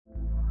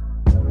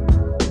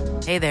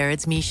Hey there,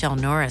 it's Michelle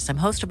Norris. I'm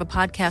host of a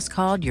podcast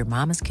called Your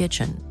Mama's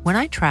Kitchen. When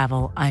I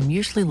travel, I'm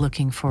usually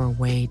looking for a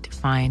way to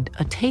find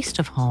a taste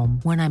of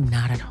home when I'm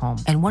not at home.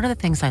 And one of the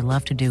things I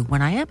love to do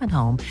when I am at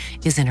home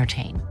is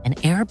entertain. And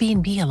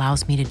Airbnb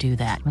allows me to do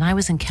that. When I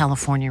was in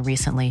California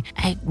recently,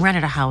 I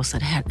rented a house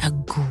that had a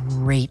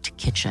great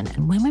kitchen.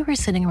 And when we were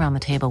sitting around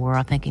the table, we were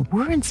all thinking,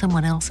 we're in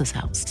someone else's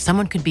house.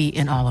 Someone could be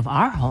in all of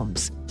our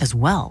homes as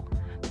well.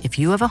 If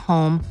you have a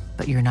home,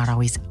 but you're not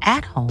always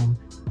at home,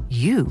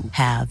 you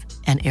have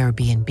an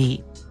Airbnb.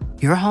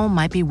 Your home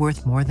might be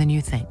worth more than you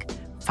think.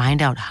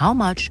 Find out how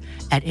much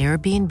at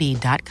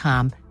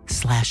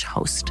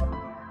airbnb.com/host.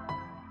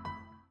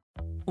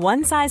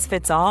 One size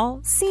fits all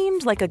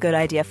seemed like a good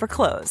idea for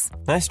clothes.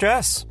 Nice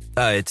dress.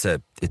 It's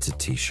a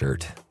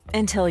t-shirt.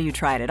 Until you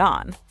tried it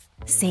on.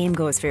 Same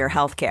goes for your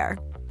healthcare.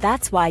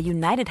 That's why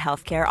United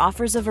Healthcare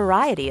offers a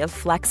variety of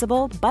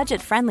flexible,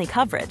 budget-friendly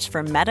coverage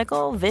for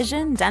medical,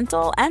 vision,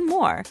 dental, and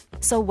more.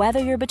 So whether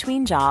you're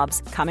between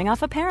jobs, coming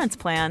off a parent's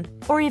plan,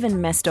 or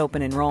even missed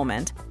open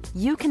enrollment,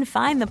 you can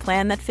find the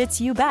plan that fits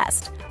you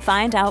best.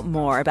 Find out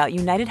more about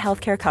United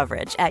Healthcare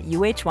coverage at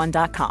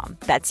uh1.com.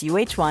 That's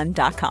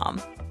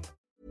uh1.com.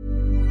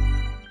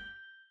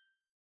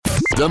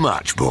 The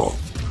Match Ball.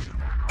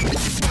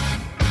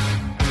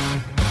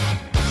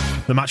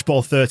 The Match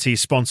Ball 30 is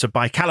sponsored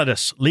by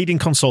Calidus, leading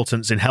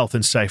consultants in health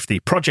and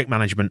safety, project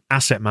management,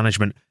 asset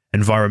management,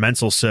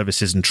 environmental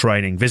services and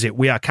training. Visit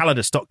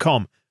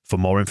wearecalidus.com for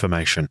more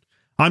information.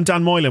 I'm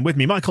Dan Moylan, with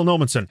me Michael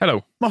Normanton.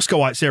 Hello. Moscow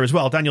White's here as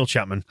well, Daniel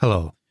Chapman.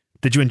 Hello.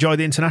 Did you enjoy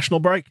the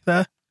international break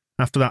there?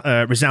 After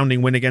that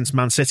resounding win against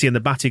Man City and the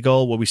Batty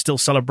goal, were we still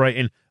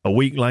celebrating a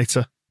week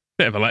later?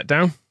 Bit of a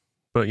letdown,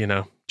 but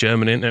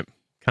Germany, isn't it?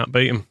 Can't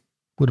beat them.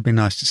 Would have been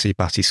nice to see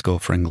Batty score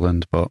for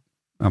England, but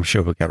I'm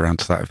sure we'll get around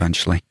to that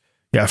eventually.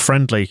 Yeah,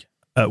 friendly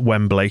at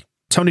Wembley.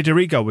 Tony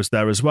DeRigo was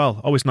there as well.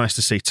 Always nice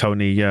to see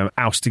Tony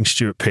ousting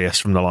Stuart Pearce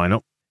from the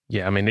lineup.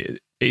 Yeah, I mean,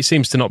 it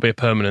seems to not be a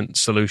permanent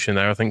solution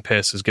there. I think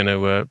Pearce is going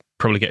to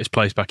probably get his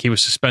place back. He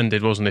was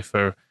suspended, wasn't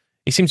he?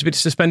 He seemed to be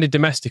suspended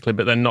domestically,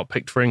 but then not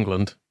picked for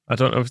England. I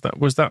don't know if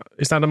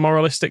is that a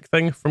moralistic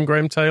thing from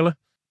Graham Taylor?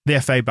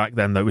 The FA back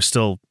then, though, was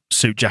still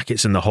suit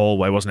jackets in the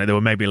hallway, wasn't it? They were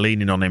maybe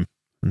leaning on him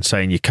and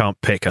saying you can't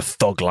pick a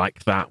thug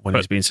like that when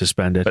he's been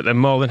suspended. But they're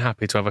more than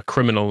happy to have a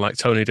criminal like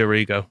Tony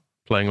DeRigo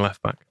playing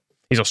left back.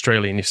 He's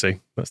Australian, you see.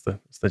 That's the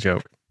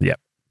joke. Yeah,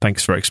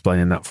 thanks for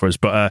explaining that for us.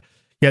 But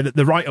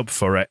the write-up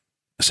for it,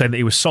 saying that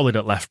he was solid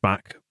at left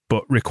back,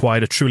 but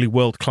required a truly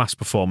world-class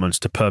performance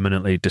to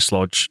permanently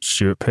dislodge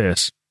Stuart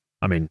Pearce.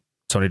 I mean,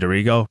 Tony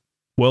DeRigo,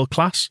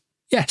 world-class?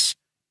 Yes,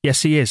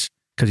 he is,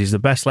 because he's the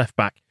best left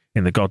back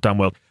in the goddamn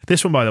world.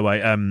 This one, by the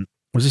way,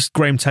 was this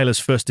Graham Taylor's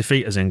first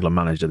defeat as England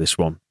manager, this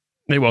one?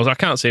 It was. I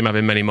can't see him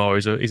having many more.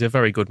 He's a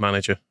very good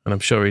manager, and I'm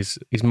sure he's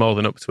more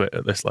than up to it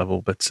at this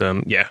level. But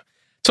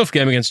tough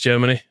game against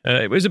Germany.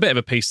 It was a bit of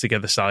a piece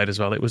together side as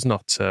well. It was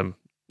not.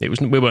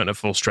 We weren't at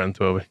full strength,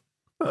 were we?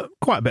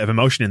 Quite a bit of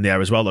emotion in the air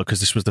as well, though,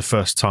 because this was the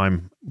first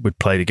time we'd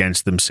played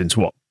against them since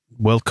what?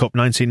 World Cup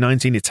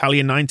 1919,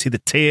 Italia 90, the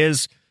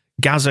tears,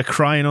 Gaza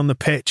crying on the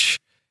pitch.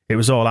 It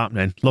was all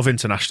happening. Love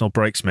international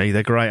breaks, me.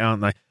 They're great,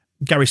 aren't they?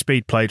 Gary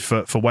Speed played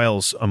for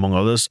Wales, among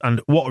others, and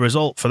what a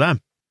result for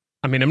them.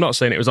 I mean, I'm not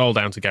saying it was all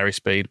down to Gary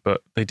Speed,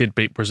 but they did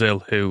beat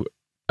Brazil, who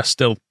are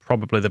still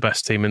probably the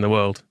best team in the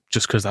world,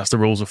 just because that's the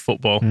rules of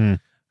football.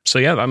 So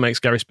yeah, that makes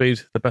Gary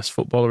Speed the best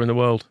footballer in the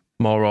world,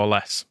 more or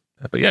less.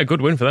 But yeah,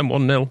 good win for them,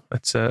 1-0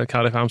 at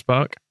Cardiff Arms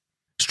Park.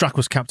 Strack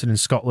was captain in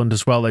Scotland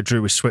as well. They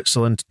drew with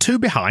Switzerland. 2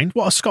 behind.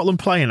 What are Scotland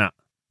playing at?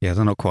 Yeah,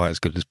 they're not quite as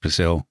good as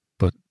Brazil,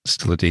 but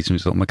still a decent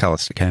result.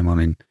 McAllister came on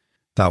in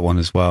that one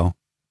as well.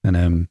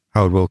 And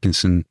Howard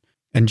Wilkinson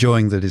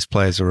enjoying that his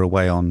players are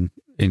away on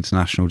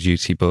international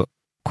duty, but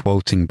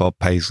quoting Bob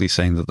Paisley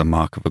saying that the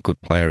mark of a good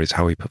player is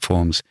how he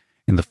performs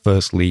in the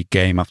first league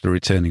game after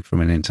returning from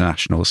an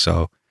international.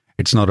 So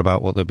it's not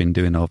about what they've been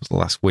doing over the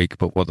last week,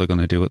 but what they're going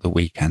to do at the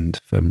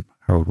weekend from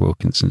Harold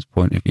Wilkinson's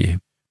point of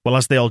view. Well,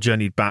 as they all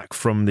journeyed back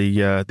from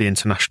the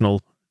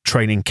international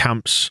training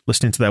camps,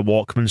 listening to their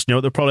Walkmans, you know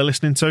what they're probably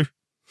listening to?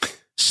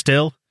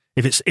 Still,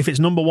 if it's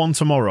number one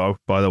tomorrow,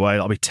 by the way,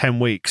 that'll be 10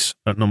 weeks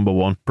at number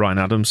one, Bryan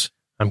Adams.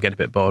 I'm getting a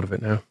bit bored of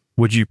it now.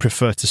 Would you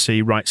prefer to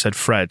see Right Said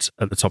Fred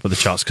at the top of the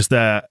charts? Because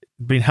they're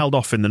being held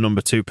off in the number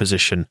 2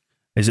 position.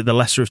 Is it the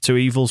lesser of two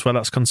evils where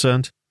that's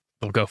concerned?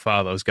 They'll go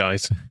far, those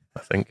guys, I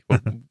think.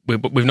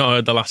 We've not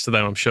heard the last of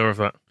them, I'm sure of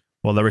that.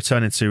 Well, they're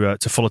returning to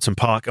Fullerton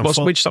Park. And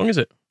which song is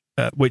it?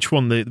 Which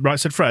one? The Right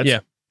Said Fred?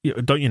 Yeah.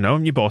 Don't you know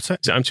him? You bought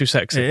it. Is it I'm Too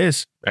Sexy? It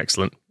is.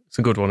 Excellent. It's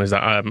a good one. Is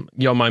that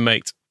You're My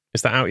Mate?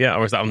 Is that out yet?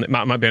 Or is that on? It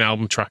might be an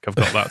album track. I've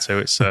got that too.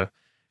 It's a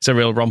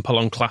real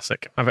romp-along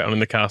classic. I have it on in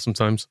the car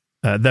sometimes.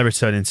 They're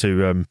returning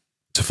to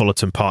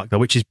Fullerton Park, though,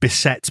 which is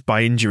beset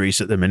by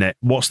injuries at the minute.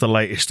 What's the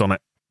latest on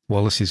it?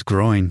 Wallace's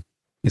groin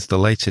is the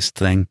latest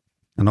thing.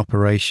 An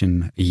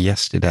operation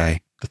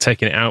yesterday. They're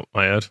taking it out,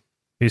 I heard.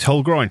 His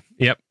whole groin?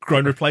 Yep.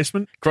 Groin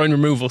replacement? Groin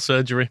removal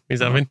surgery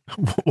he's having.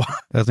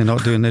 Are they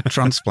not doing a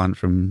transplant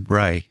from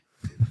Ray?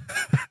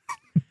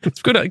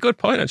 It's a good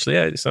point, actually.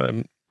 Yeah, it's,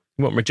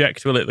 won't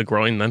reject, will it? The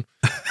groin then.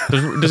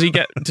 Does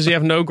he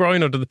have no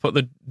groin, or do they put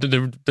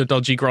the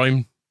dodgy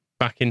groin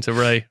back into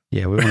Ray?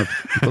 Yeah, we want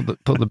to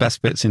put the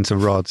best bits into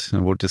Rod,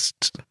 and we'll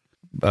just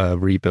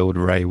rebuild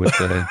Ray with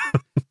the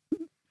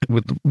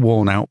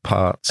worn out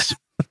parts.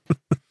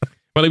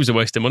 Well, he was a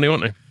waste of money,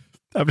 wasn't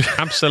he?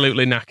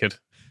 Absolutely knackered.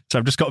 So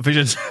I've just got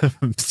visions of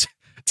him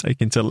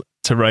taking to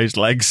Ray's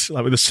legs,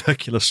 like with a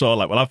circular saw.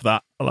 Like, I'll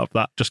have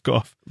that. Just go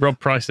off. Rob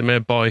Price, a mere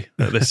boy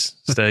at this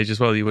stage as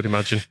well, you would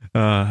imagine.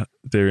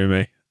 Dearie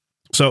me.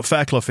 So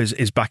Fairclough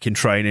is back in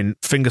training.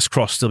 Fingers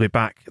crossed he'll be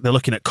back. They're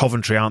looking at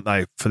Coventry, aren't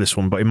they, for this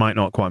one? But he might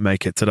not quite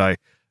make it today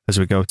as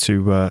we go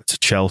to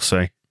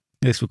Chelsea.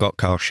 Yes, we've got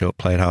Carl Shutt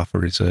played half a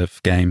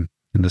reserve game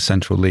in the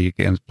Central League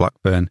against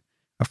Blackburn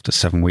after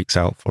 7 weeks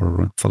out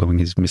following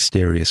his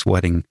mysterious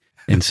wedding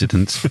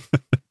incident.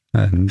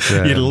 And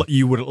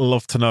you would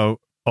love to know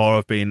or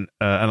have been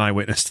an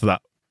eyewitness to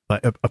that.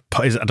 Like,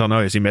 I don't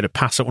know, has he made a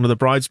pass at one of the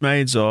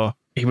bridesmaids, or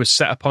he was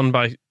set upon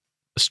by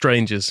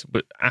strangers,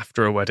 but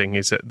after a wedding,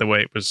 is it the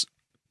way it was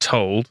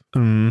told?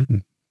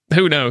 Mm.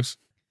 Who knows?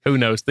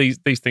 These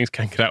things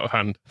can get out of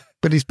hand.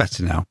 But he's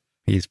better now.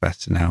 He's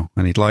better now,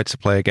 and he'd like to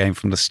play a game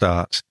from the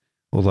start.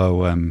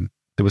 Although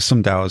there was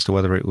some doubt as to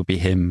whether it would be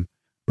him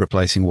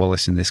replacing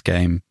Wallace in this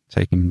game,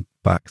 taking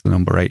back the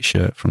number 8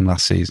 shirt from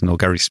last season, or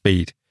Gary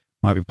Speed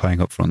might be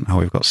playing up front. Now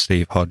we've got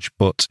Steve Hodge,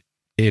 but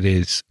it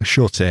is a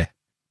shorty,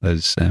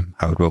 as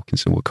Howard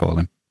Wilkinson would call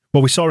him.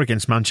 Well, we saw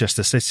against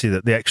Manchester City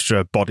that the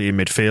extra body in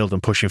midfield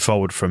and pushing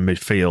forward from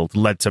midfield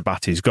led to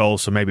Batty's goal,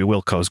 so maybe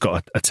Wilco's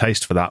got a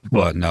taste for that. But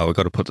well, no, we've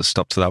got to put a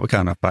stop to that. We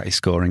can't have Batty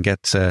scoring.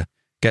 Get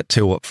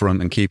 2 up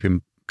front and keep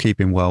him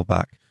well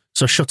back.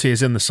 So Shutty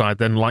is in the side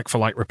then,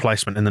 like-for-like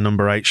replacement in the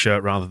number 8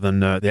 shirt rather than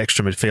the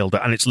extra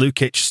midfielder. And it's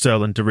Lukic,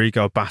 Sterling,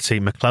 Dorigo, Batty,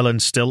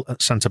 McClellan still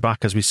at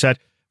centre-back, as we said,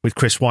 with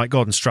Chris White,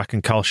 Gordon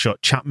Strachan, Carl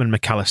Shutt, Chapman,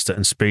 McAllister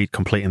and Speed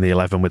completing the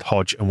 11 with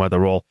Hodge and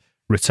Weatherall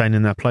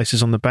retaining their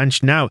places on the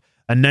bench. Now,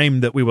 a name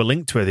that we were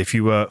linked with, if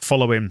you were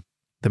following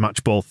the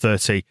Matchball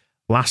 30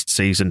 last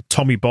season,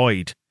 Tommy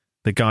Boyd,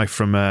 the guy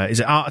from, is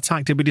it Art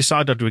Attack? Did we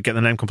decide, or did we get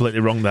the name completely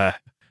wrong there?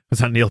 Was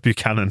that Neil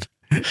Buchanan?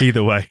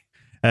 Either way.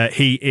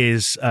 He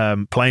is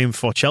playing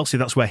for Chelsea.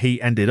 That's where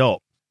he ended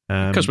up.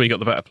 Because we got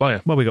the better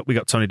player. Well, we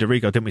got Tony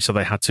Dorigo, didn't we? So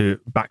they had to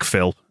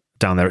backfill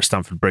down there at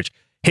Stamford Bridge.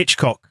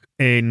 Hitchcock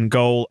in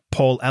goal.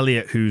 Paul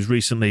Elliott, who's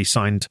recently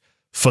signed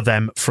for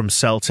them from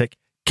Celtic.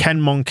 Ken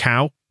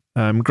Moncow,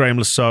 Graham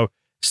Lasso,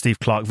 Steve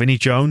Clark, Vinnie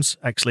Jones,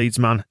 ex-Leeds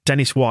man,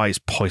 Dennis Wise,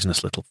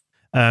 poisonous little,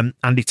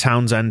 Andy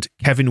Townsend,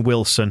 Kevin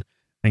Wilson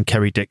and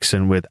Kerry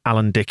Dixon, with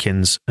Alan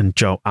Dickens and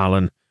Joe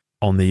Allen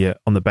on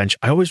the bench.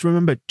 I always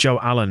remember Joe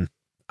Allen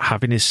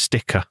having his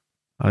sticker,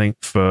 I think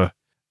I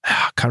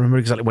can't remember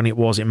exactly when it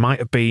was. It might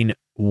have been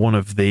one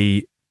of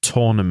the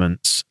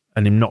tournaments,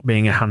 and him not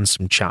being a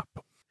handsome chap.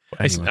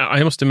 Anyway.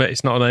 I must admit,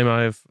 it's not a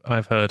name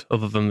I've heard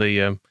other than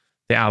the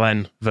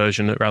Allen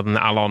version rather than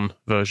the Alon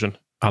version.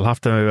 I'll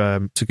have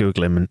to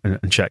Google him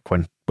and check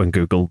when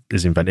Google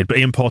is invented. But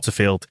Ian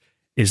Porterfield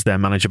is their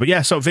manager. But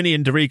yeah, so Vinny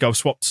and Dorigo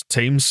swapped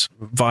teams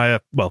via,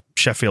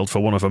 Sheffield for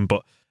one of them.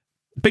 But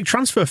big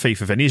transfer fee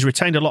for Vinny. He's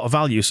retained a lot of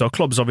value. So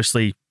clubs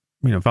obviously,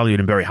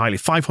 valued him very highly.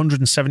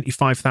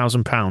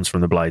 £575,000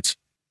 from the Blades.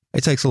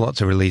 It takes a lot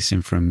to release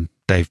him from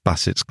Dave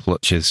Bassett's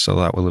clutches. So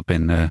that will have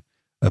been a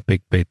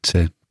big bid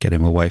to get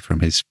him away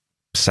from his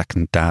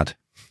second dad.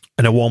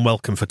 And a warm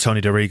welcome for Tony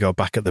Dorigo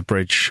back at the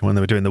bridge when they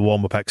were doing the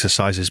warm-up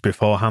exercises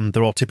beforehand.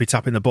 They're all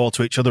tippy-tapping the ball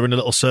to each other in a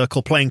little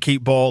circle, playing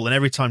keep ball, and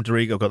every time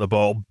Dorigo got the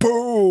ball,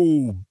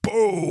 boo,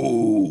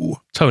 boo.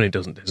 Tony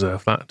doesn't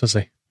deserve that, does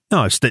he?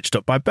 No, stitched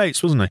up by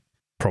Bates, wasn't he?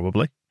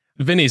 Probably.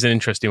 Vinny's an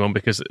interesting one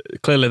because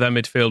clearly their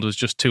midfield was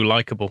just too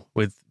likeable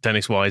with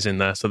Dennis Wise in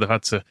there, so they've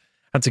had to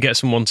get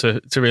someone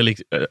to really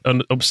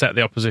upset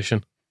the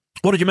opposition.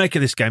 What did you make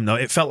of this game, though?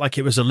 It felt like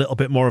it was a little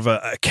bit more of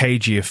a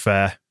cagey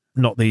affair,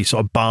 not the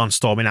sort of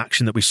barnstorming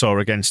action that we saw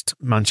against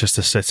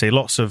Manchester City.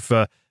 Lots of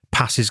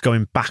passes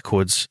going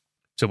backwards.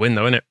 It's a win,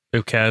 though, isn't it?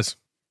 Who cares?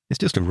 It's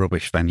just a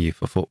rubbish venue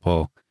for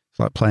football. It's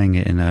like playing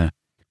it in a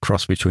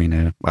cross between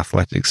an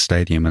athletics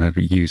stadium and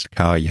a used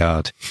car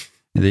yard.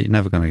 You're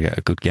never going to get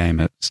a good game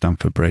at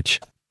Stamford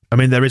Bridge. I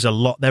mean, there is a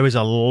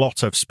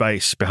lot of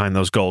space behind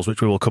those goals,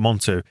 which we will come on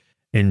to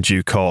in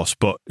due course.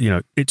 But,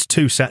 it's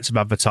 2 sets of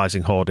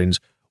advertising hoardings.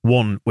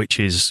 One which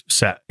is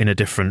set in a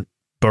different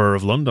borough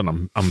of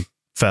London. I'm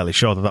fairly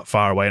sure they're that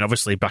far away. And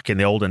obviously, back in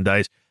the olden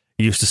days,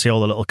 you used to see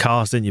all the little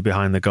cars, didn't you,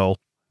 behind the goal?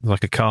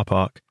 Like a car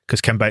park, because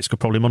Ken Bates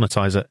could probably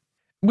monetize it.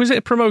 Was it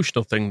a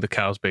promotional thing, the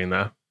cars being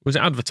there? Was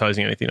it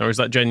advertising anything? Or is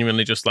that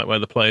genuinely just like where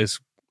the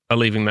players are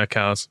leaving their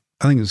cars?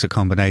 I think it was a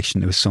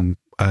combination. There was some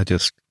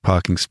just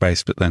parking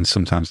space, but then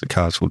sometimes the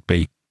cars would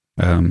be...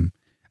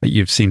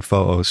 you've seen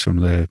photos from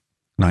the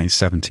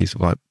 1970s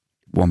of like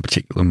one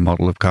particular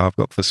model of car.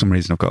 For some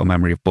reason, I've got a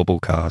memory of bubble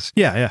cars.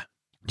 Yeah.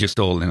 Just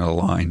all in a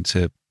line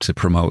to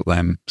promote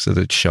them, so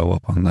they'd show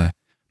up on the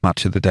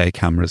Match of the Day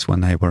cameras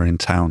when they were in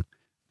town.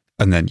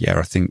 And then,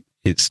 I think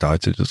it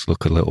started to just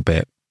look a little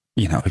bit,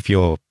 if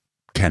you're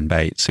Ken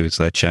Bates, who's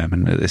their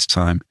chairman at this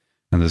time,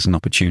 and there's an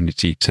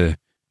opportunity to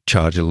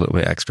charge a little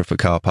bit extra for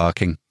car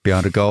parking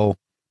behind a goal.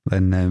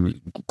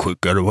 Then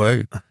quick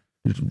getaway,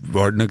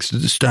 right next to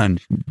the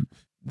stand.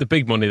 The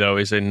big money though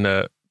is in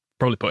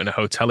probably putting a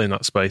hotel in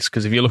that space,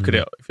 because if you look at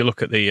it, if you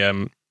look at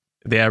the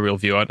aerial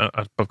view,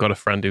 I've got a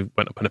friend who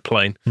went up in a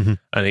plane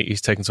and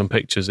he's taken some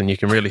pictures, and you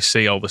can really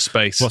see all the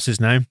space. What's his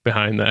name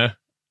behind there?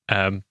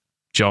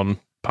 John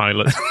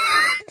Pilot.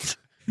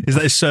 Is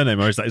that his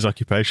surname or is that his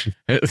occupation?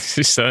 It's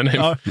his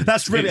surname. Oh,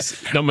 that's really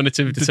it's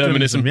nominative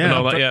determinism and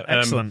all that. Yeah,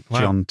 excellent.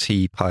 Wow. John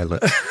T.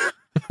 Pilot.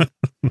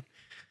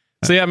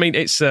 So yeah, I mean,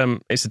 it's a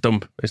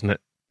dump, isn't it?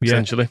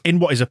 Essentially, in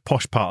what is a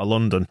posh part of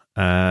London,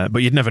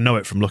 but you'd never know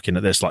it from looking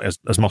at this. Like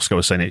as Moscow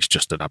was saying, it's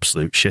just an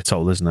absolute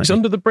shithole, isn't it? Is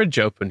Under the Bridge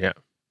open yet?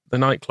 The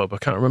nightclub. I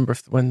can't remember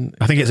when.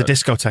 I think it's a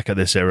discotheque at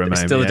this era.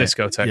 It's maybe. Still a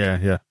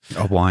discotheque. Yeah.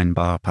 A wine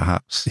bar,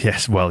 perhaps.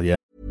 Yes. Well, yeah.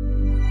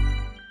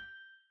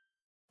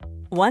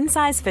 One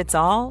size fits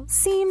all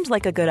seemed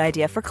like a good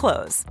idea for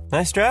clothes.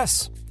 Nice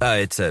dress.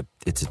 It's a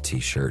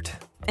t-shirt.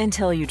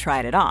 Until you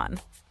tried it on.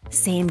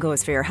 Same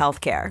goes for your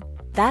healthcare.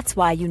 That's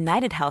why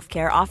United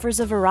Healthcare offers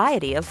a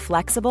variety of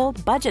flexible,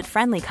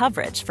 budget-friendly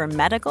coverage for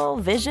medical,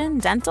 vision,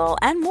 dental,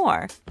 and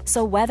more.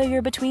 So whether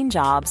you're between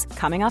jobs,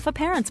 coming off a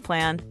parent's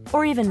plan,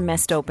 or even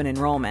missed open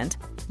enrollment,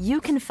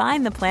 you can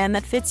find the plan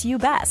that fits you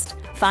best.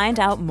 Find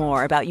out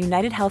more about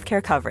United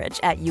Healthcare coverage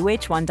at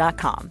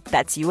uh1.com.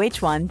 That's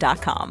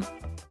uh1.com.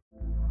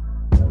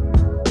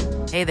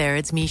 Hey there,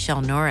 it's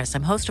Michelle Norris.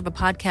 I'm host of a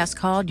podcast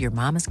called Your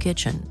Mama's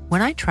Kitchen.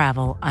 When I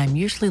travel, I'm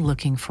usually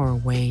looking for a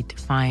way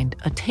to find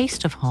a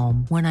taste of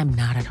home when I'm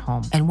not at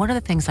home. And one of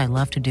the things I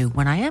love to do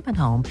when I am at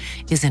home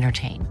is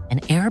entertain.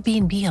 And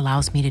Airbnb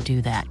allows me to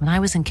do that. When I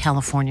was in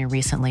California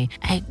recently,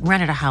 I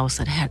rented a house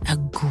that had a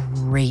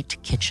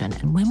great kitchen.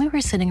 And when we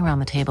were sitting around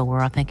the table, we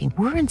were all thinking,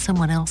 we're in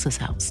someone else's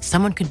house.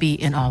 Someone could be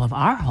in all of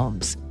our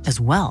homes as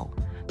well.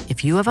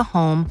 If you have a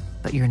home,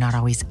 but you're not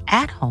always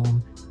at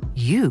home,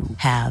 you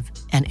have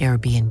an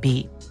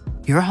Airbnb.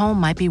 Your home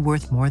might be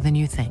worth more than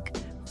you think.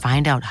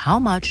 Find out how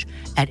much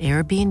at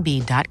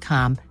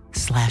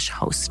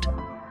airbnb.com/host.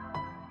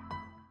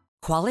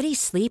 Quality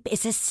sleep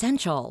is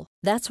essential.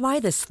 That's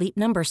why the Sleep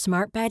Number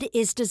Smart Bed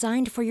is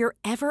designed for your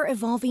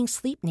ever-evolving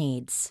sleep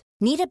needs.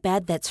 Need a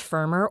bed that's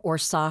firmer or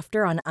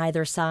softer on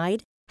either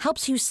side?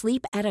 Helps you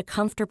sleep at a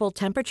comfortable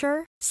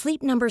temperature?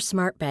 Sleep Number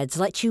Smart Beds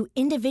let you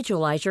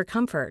individualize your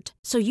comfort,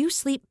 so you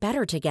sleep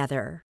better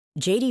together.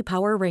 J.D.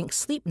 Power ranks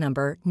Sleep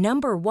Number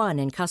number 1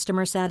 in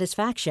customer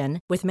satisfaction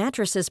with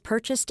mattresses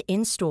purchased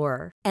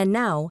in-store. And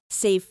now,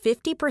 save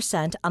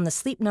 50% on the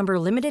Sleep Number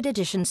Limited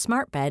Edition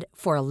Smart Bed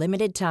for a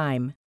limited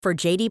time. For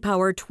J.D.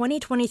 Power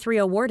 2023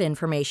 award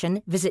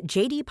information, visit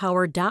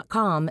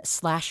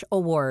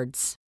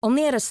jdpower.com/awards.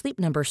 Only at a Sleep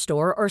Number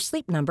store or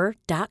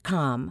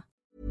sleepnumber.com.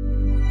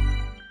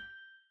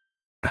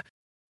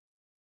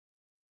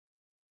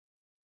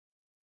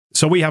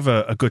 So we have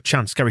a good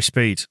chance. Gary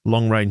Speed,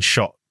 long-range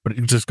shot, but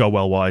it does go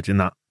well wide in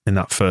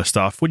that first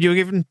half. Would you have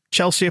given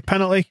Chelsea a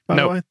penalty, by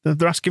the way?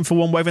 They're asking for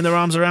one, waving their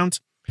arms around.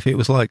 If it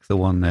was like the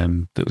one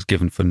that was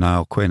given for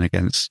Niall Quinn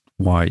against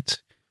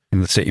White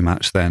in the City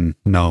match, then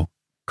no.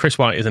 Chris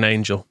White is an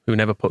angel who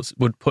never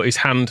would put his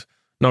hand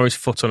nor his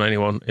foot on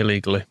anyone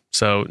illegally.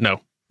 So, no.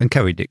 And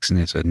Kerry Dixon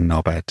is a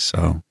knobhead,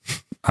 so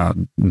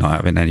I'm not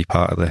having any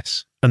part of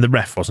this. And the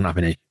ref wasn't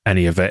having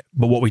any of it.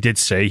 But what we did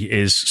see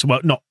is, well,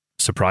 not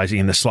surprising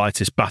in the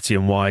slightest, Batty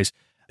and Wise,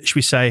 should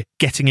we say,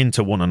 getting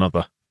into one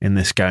another in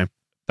this game.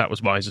 That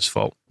was Wise's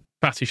fault.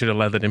 Batty should have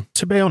leathered him.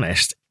 To be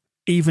honest,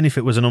 even if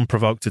it was an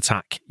unprovoked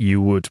attack,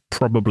 you would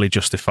probably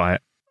justify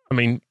it. I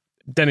mean,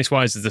 Dennis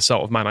Wise is the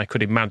sort of man I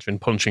could imagine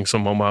punching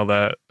someone while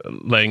they're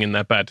laying in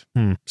their bed.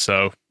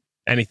 So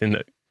anything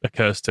that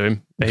occurs to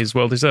him is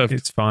well deserved.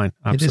 It's fine.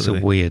 Absolutely. It is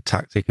a weird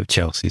tactic of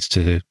Chelsea's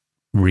to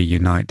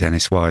reunite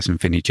Dennis Wise and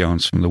Vinnie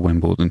Jones from the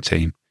Wimbledon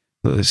team.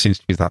 It seems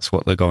to be that's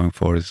what they're going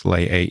for, is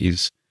late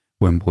 80s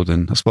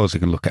Wimbledon. I suppose they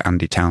can look at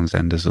Andy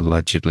Townsend as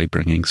allegedly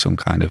bringing some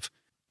kind of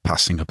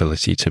passing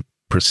ability to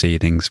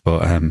proceedings.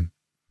 But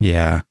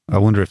yeah, I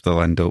wonder if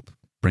they'll end up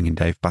bringing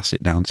Dave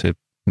Bassett down to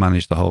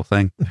manage the whole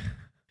thing.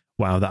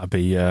 Wow, that'd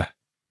be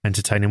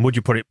entertaining. Would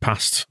you put it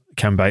past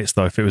Ken Bates,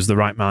 though? If it was the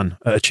right man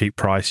at a cheap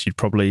price, you'd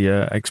probably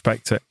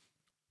expect it.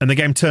 And the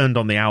game turned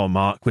on the hour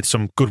mark with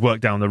some good work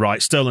down the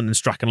right. Sterling and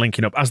Strachan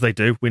linking up, as they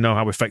do. We know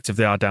how effective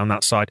they are down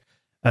that side.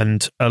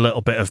 And a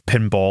little bit of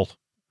pinball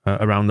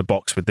around the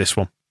box with this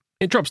one.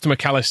 It drops to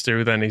McAllister,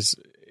 who then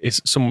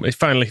it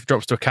finally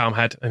drops to a calm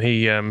head, and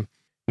he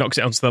knocks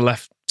it onto the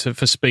left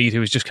for Speed,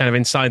 who was just kind of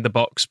inside the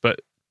box,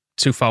 but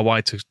too far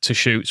wide to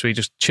shoot. So he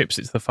just chips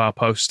it to the far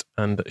post,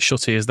 and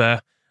Shutty is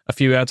there a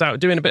few yards out,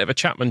 doing a bit of a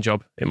Chapman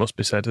job, it must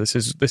be said. This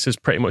is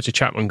pretty much a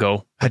Chapman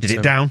goal. Headed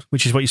it down,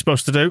 which is what you're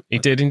supposed to do. He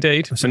did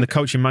indeed. It's in the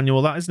coaching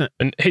manual, that, isn't it?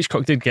 And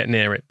Hitchcock did get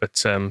near it,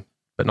 but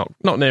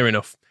not near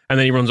enough. And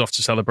then he runs off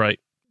to celebrate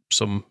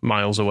some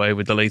miles away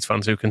with the Leeds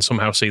fans who can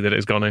somehow see that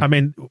it's gone in. I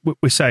mean,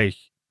 we say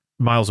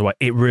miles away.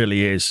 It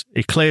really is.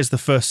 He clears the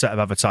first set of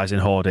advertising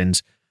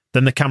hoardings.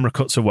 Then the camera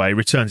cuts away,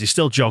 returns. He's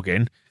still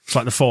jogging. It's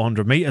like the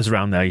 400 metres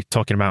around there. You're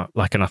talking about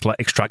like an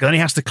athletics track. And then he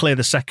has to clear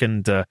the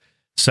second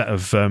set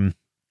of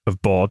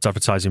of boards,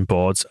 advertising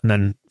boards, and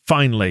then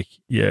finally,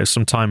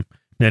 sometime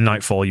near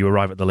nightfall, you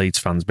arrive at the Leeds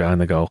fans behind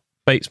the goal.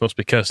 Bates must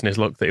be cursing his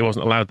luck that he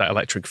wasn't allowed that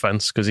electric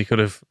fence, because he could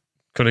have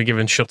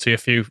given Shutty a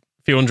few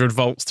hundred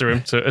volts through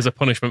him as a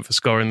punishment for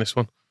scoring this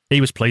one.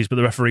 He was pleased, but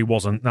the referee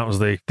wasn't. That was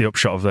the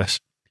upshot of this.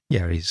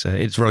 Yeah,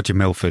 it's Roger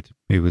Milford,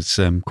 who was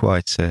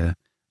quite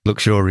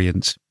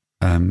luxuriant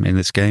in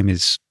this game.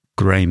 His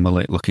grey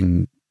mullet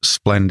looking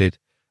splendid,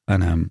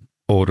 and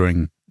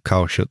ordering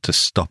Carl Schutt to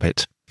stop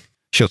it.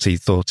 Shutty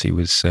thought he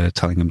was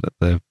telling him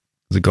that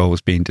the goal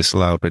was being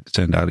disallowed, but it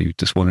turned out he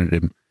just wanted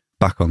him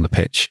back on the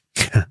pitch,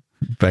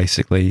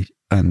 basically.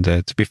 And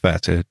to be fair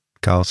to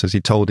Carl, says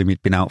he told him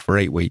he'd been out for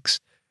 8 weeks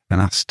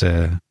and asked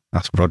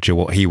Roger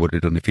what he would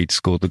have done if he'd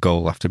scored the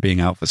goal after being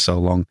out for so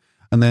long.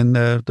 And then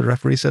the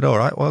referee said, all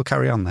right, well,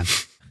 carry on then.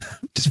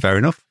 Just fair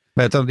enough.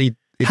 But he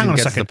didn't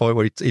get to the point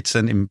where he'd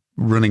sent him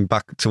running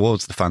back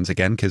towards the fans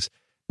again, because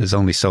there's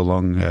only so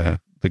long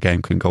the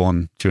game can go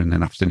on during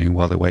an afternoon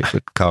while they wait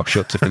for Carl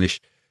Schutt to finish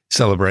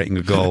celebrating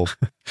a goal.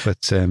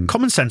 But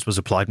common sense was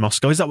applied,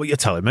 Moscow. Is that what you're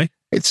telling me?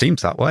 It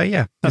seems that way,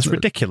 yeah. That's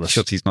ridiculous.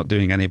 Shutty's not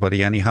doing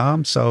anybody any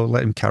harm, so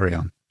let him carry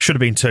on. Should have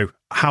been 2.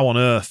 How on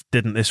earth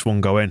didn't this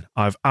one go in?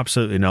 I've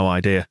absolutely no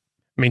idea.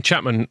 I mean,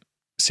 Chapman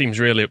seems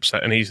really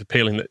upset, and he's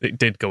appealing that it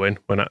did go in,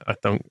 when I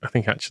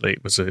think actually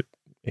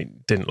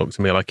it didn't look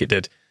to me like it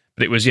did.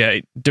 But it was,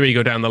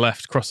 Dorigo down the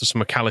left, crosses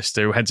from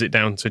McAllister, who heads it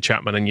down to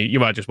Chapman, and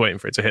you are just waiting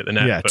for it to hit the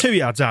net. Yeah, 2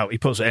 yards out, he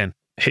puts it in.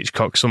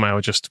 Hitchcock somehow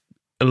just,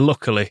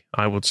 luckily,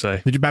 I would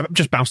say,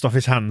 just bounced off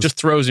his hands. Just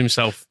throws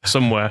himself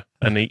somewhere,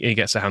 and he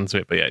gets a hand to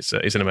it. But yeah,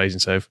 it's an amazing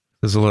save.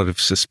 There's a lot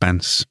of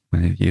suspense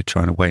when you're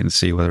trying to wait and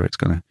see whether it's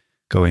going to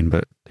go in,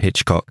 but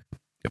Hitchcock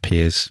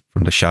appears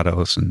from the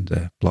shadows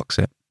and blocks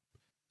it.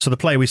 So the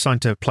player we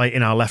signed to play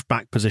in our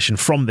left-back position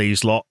from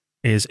these lot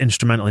is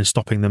instrumental in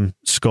stopping them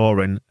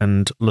scoring,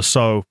 and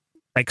Lasso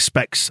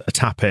expects a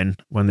tap-in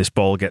when this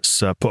ball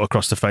gets put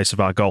across the face of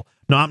our goal.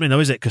 Not happening though,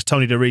 is it? Because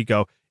Tony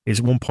Dorigo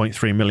is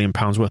 £1.3 million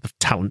worth of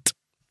talent.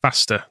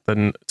 Faster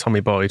than Tommy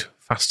Boyd,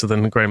 faster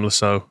than Graham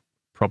Lasso,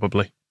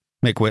 probably.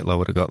 Mick Whitlow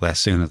would have got there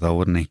sooner though,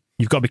 wouldn't he?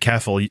 You've got to be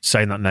careful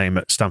saying that name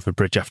at Stamford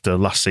Bridge after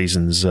last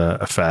season's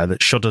affair.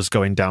 That shudders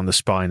going down the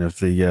spine of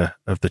the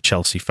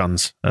Chelsea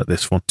fans at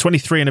this one.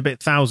 23 and a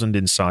bit thousand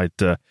inside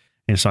the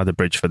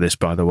bridge for this,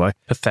 by the way.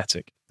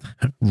 Pathetic.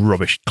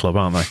 Rubbish club,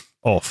 aren't they?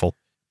 Awful.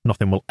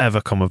 Nothing will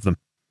ever come of them.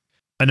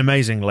 And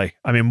amazingly,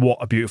 I mean, what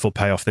a beautiful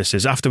payoff this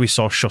is. After we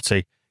saw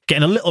Shutty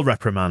getting a little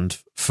reprimand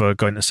for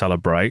going to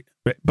celebrate,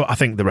 but I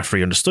think the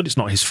referee understood it's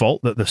not his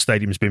fault that the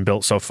stadium's been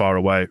built so far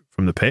away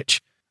from the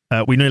pitch.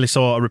 We nearly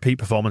saw a repeat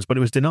performance, but it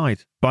was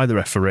denied by the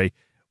referee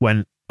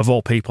when, of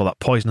all people, that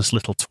poisonous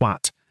little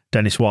twat,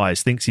 Dennis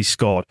Wise, thinks he's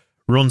scored,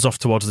 runs off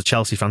towards the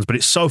Chelsea fans, but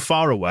it's so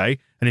far away,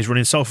 and he's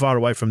running so far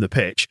away from the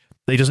pitch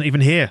that he doesn't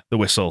even hear the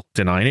whistle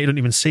denying it. He doesn't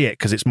even see it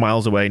because it's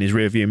miles away in his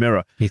rearview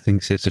mirror. He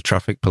thinks it's a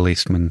traffic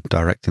policeman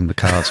directing the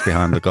cars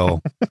behind the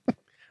goal.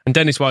 And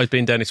Dennis Wise,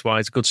 being Dennis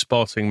Wise, good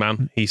sporting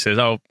man, he says,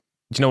 do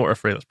you know what,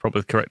 referee? That's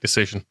probably the correct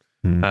decision.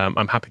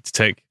 I'm happy to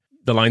take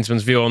the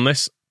linesman's view on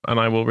this, and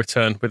I will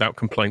return without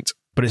complaint.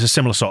 But it's a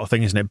similar sort of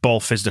thing, isn't it? Ball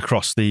fizzed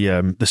across the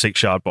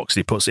 6-yard box,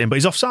 he puts it in, but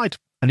he's offside,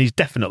 and he's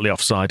definitely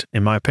offside,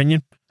 in my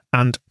opinion,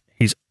 and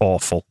he's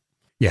awful.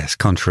 Yes,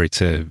 contrary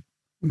to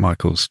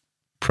Michael's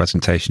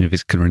presentation of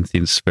his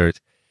Corinthian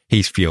spirit,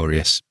 he's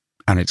furious,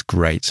 and it's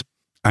great.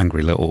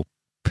 Angry little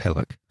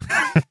pillock.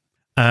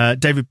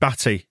 David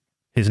Batty,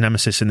 his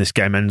nemesis in this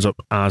game, ends up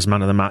as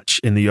man of the match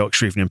in the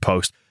Yorkshire Evening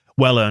Post.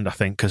 Well earned, I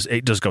think, because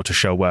it does go to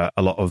show where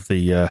a lot of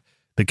the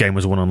game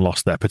was won and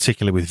lost there,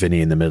 particularly with Vinny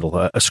in the middle.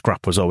 A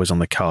scrap was always on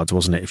the cards,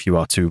 wasn't it, if you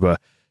are to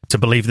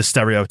believe the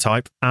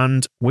stereotype?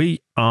 And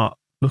we are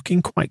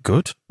looking quite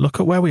good. Look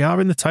at where we are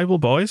in the table,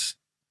 boys.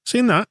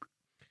 Seen that?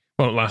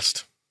 Won't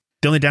last.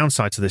 The only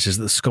downside to this is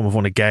that the Scum have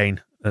won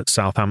again at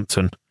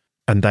Southampton,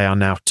 and they are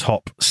now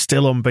top,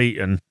 still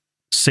unbeaten,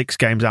 6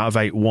 games out of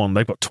 8 won.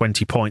 They've got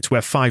 20 points.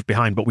 We're 5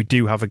 behind, but we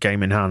do have a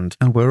game in hand.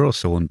 And we're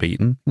also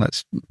unbeaten.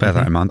 Let's bear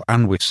that in mind.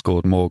 And we've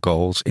scored more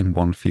goals in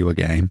one fewer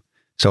game.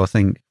 So I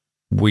think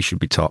we should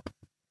be top.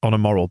 On a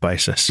moral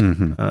basis.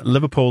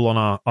 Liverpool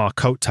on our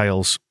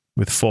coattails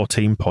with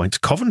 14 points.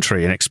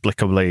 Coventry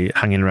inexplicably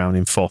hanging around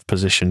in 4th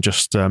position,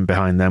 just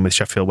behind them with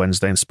Sheffield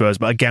Wednesday and Spurs.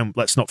 But again,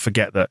 let's not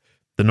forget that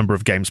the number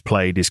of games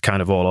played is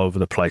kind of all over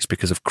the place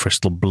because of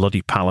Crystal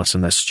Bloody Palace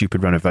and their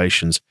stupid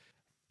renovations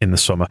in the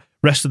summer.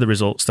 Rest of the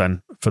results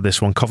then for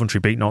this one. Coventry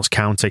beat Notts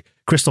County.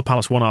 Crystal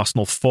Palace 1,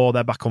 Arsenal 4.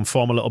 They're back on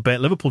form a little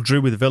bit. Liverpool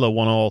drew with Villa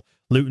 1-1.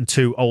 Luton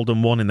 2,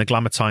 Oldham 1 in the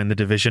glamour tie in the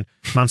division.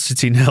 Man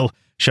City 0,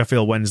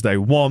 Sheffield Wednesday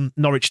 1.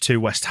 Norwich 2,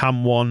 West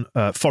Ham 1.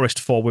 Forest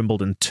 4,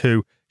 Wimbledon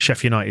 2.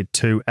 Sheffield United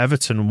 2,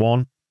 Everton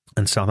 1.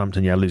 And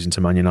Southampton, losing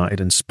to Man United.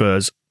 And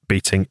Spurs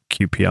beating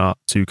QPR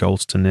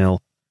 2-0.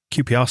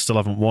 QPR still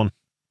haven't won.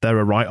 They're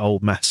a right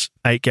old mess.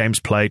 8 games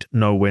played,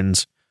 no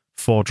wins.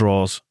 4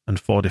 draws and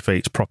 4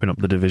 defeats, propping up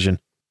the division.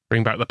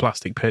 Bring back the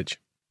plastic pitch.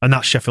 And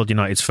that's Sheffield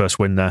United's first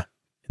win there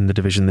in the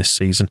division this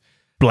season.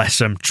 Bless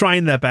them.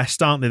 Trying their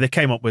best, aren't they? They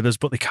came up with us,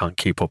 but they can't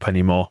keep up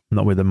anymore.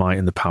 Not with the might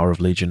and the power of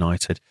Leeds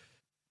United.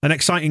 An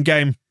exciting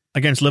game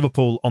against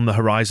Liverpool on the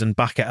horizon,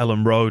 back at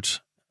Ellen Road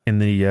in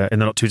the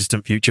not too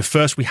distant future.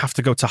 First, we have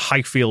to go to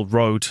Highfield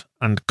Road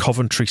and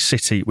Coventry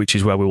City, which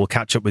is where we will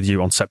catch up with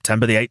you on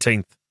September the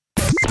 18th.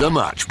 The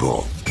Match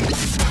Ball.